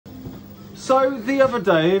So the other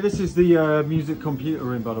day, this is the music computer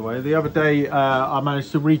room, by the way. The other day, I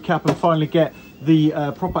managed to recap and finally get the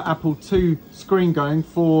proper Apple II screen going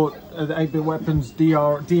for the 8-Bit Weapons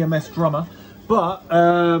DMS drummer. But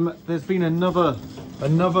there's been another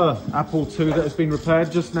Apple II that has been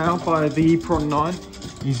repaired just now by the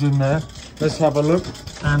TheEPROM9. He's in there. Let's have a look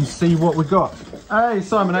and see what we got. Hey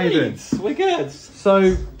Simon, how you doing? We're good.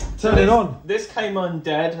 So turn it on. This came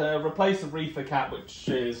undead. Replace the reefer cap, which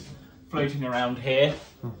is floating around here.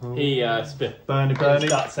 He spit Bernie.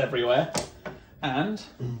 guts everywhere. And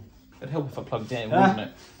it'd help if I plugged it in, wouldn't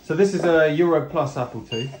it? So this is a EuroPlus Apple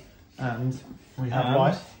II, and we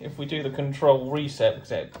have if we do the control reset,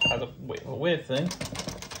 because it has a weird thing.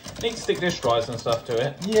 Need to stick disk drives and stuff to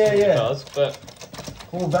it. Yeah. It does, but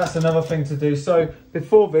oh, that's another thing to do. So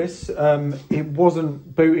before this, it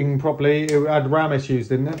wasn't booting properly. It had RAM issues,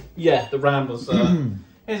 didn't it? yeah, the RAM was.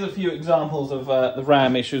 Here's a few examples of the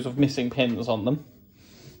RAM issues of missing pins on them,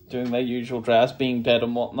 doing their usual dress, being dead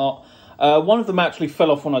and whatnot. One of them actually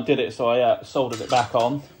fell off when I did it, so I soldered it back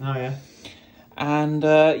on. Oh yeah. And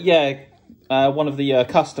one of the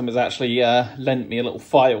customers actually lent me a little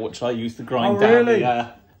file which I used to grind down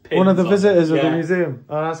the pins. One of the visitors of the museum.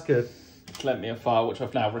 Oh, that's good. Lent me a file which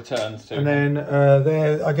I've now returned to. And then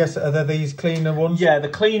I guess, are there these cleaner ones? Yeah, the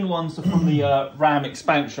clean ones are from the RAM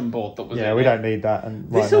expansion board that was in we it. don't need that. And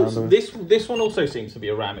this one also seems to be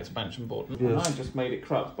a RAM expansion board. Yes. And I just made it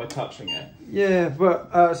corrupt by touching it. Yeah,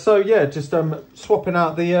 but so yeah, just swapping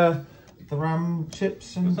out the RAM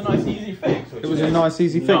chips. And it was a nice easy fix. It was a nice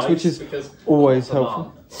easy fix, which is always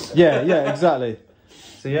helpful. Yeah, exactly.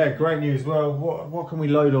 So yeah, great news. Well, what can we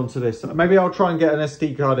load onto this? Maybe I'll try and get an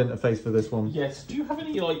SD card interface for this one. Yes. Do you have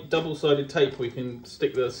any like double-sided tape we can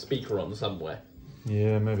stick the speaker on somewhere?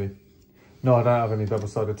 Yeah, maybe. No, I don't have any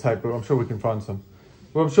double-sided tape, but I'm sure we can find some.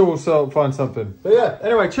 Well, I'm sure we'll find something. But yeah,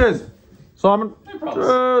 anyway, cheers, Simon. No problem.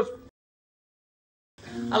 Cheers.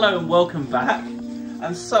 Hello and welcome back.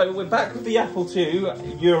 And so we're back with the Apple II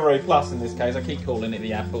EuroPlus in this case. I keep calling it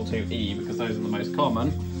the Apple IIe because those are the most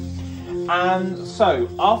common. And so,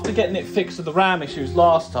 after getting it fixed with the RAM issues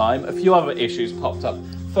last time, a few other issues popped up.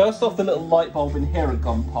 First off, the little light bulb in here had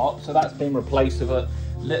gone pop, so that's been replaced with a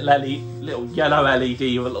little yellow LED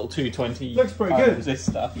with a little 220 looks pretty good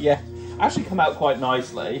resistor. Yeah, actually come out quite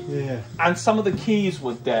nicely. Yeah. And some of the keys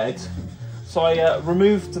were dead, so I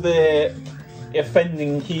removed the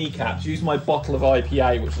offending keycaps, used my bottle of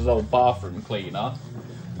IPA, which was old bathroom cleaner,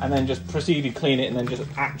 and then just proceeded to clean it and then just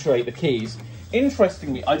actuate the keys.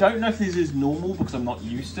 Interestingly, I don't know if this is normal because I'm not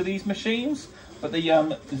used to these machines, but the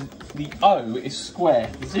O is square,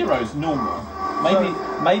 the 0 is normal.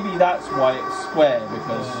 Maybe that's why it's square,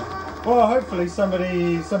 because... Well, hopefully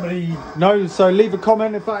somebody knows, so leave a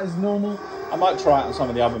comment if that is normal. I might try it on some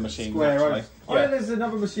of the other machines, square, actually. Yeah. There's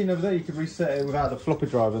another machine over there, you could reset it without the floppy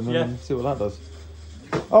drive and then see what that does.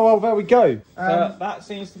 Oh, well, there we go. That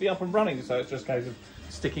seems to be up and running, so it's just a case of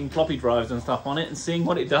sticking floppy drives and stuff on it and seeing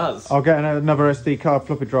what it does. I'll get another SD card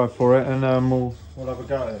floppy drive for it, and we'll have a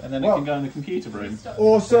go at it. And then it can go in the computer room.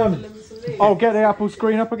 Awesome. I'll get the Apple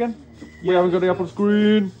screen up again. We haven't got the Apple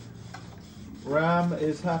screen. RAM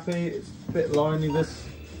is happy. It's a bit liney, this.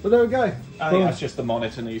 But there we go. I think that's just the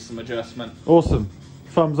monitor needs some adjustment. Awesome.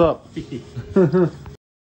 Thumbs up.